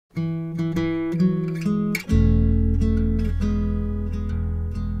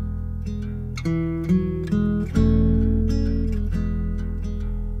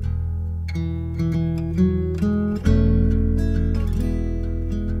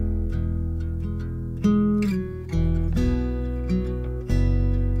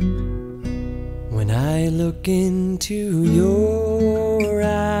look into your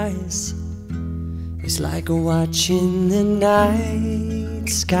eyes, it's like watching the night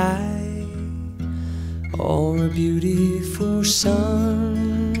sky or a beautiful sunrise.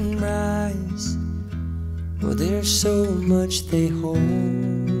 Well, there's so much they hold,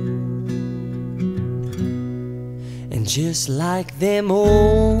 and just like them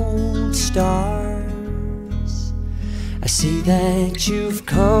old stars, I see that you've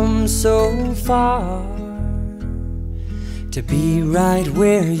come so far to be right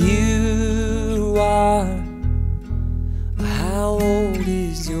where you are. How old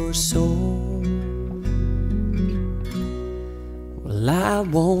is your soul? Well, I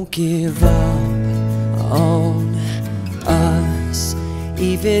won't give up on us,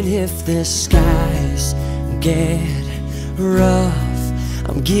 even if the skies get rough.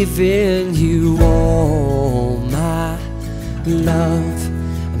 I'm giving you all my love.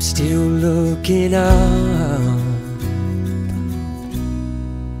 I'm still looking up,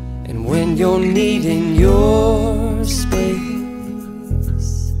 and when you're needing your space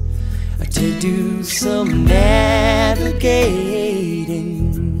to do some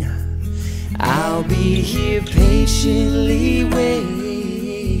navigating, I'll be here patiently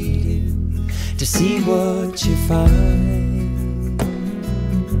waiting to see what you find.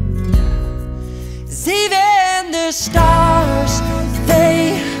 'Cause even the stars,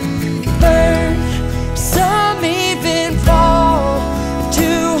 they burn, some even fall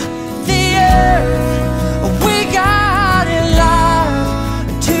to the earth. We got a lot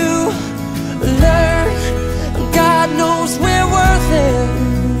to learn. God knows we're worth it.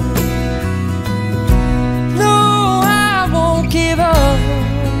 No, I won't give up.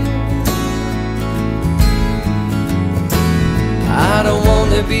 I don't want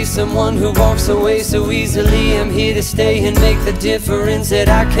to be someone who walks away so easily. I'm here to stay and make the difference that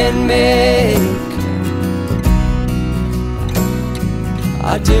I can make.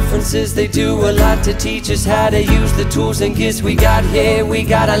 Our differences, they do a lot to teach us how to use the tools and gifts we got here. We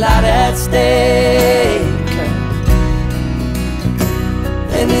got a lot at stake,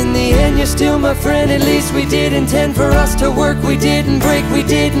 and in the end you're still my friend. At least we did intend for us to work. We didn't break, we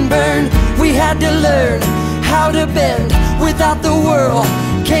didn't burn. We had to learn how to bend without the world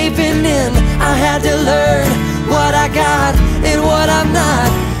caving in. I had to learn what I got and what I'm not,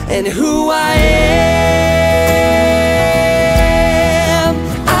 and who I am.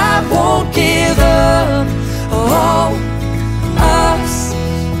 I won't give up on us,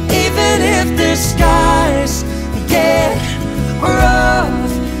 even if the skies get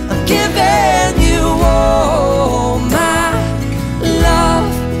rough. I'm giving you all my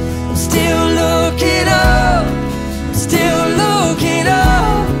love. I'm still looking up, still looking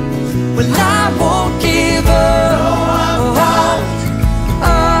up. Well, I won't give up. No, I'm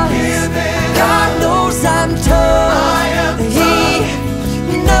not giving up. God knows I'm tough. I am tough. He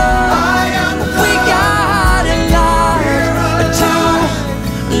knows I am tough. We got a lot to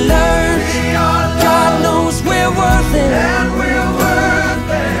learn. God knows we're worth it, and we're worth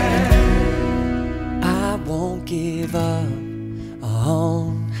it. I won't give up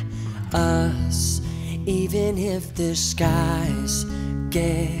on us, even if the skies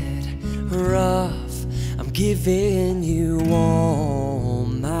get rough. I'm giving you all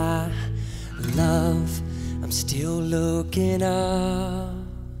my love. I'm still looking up.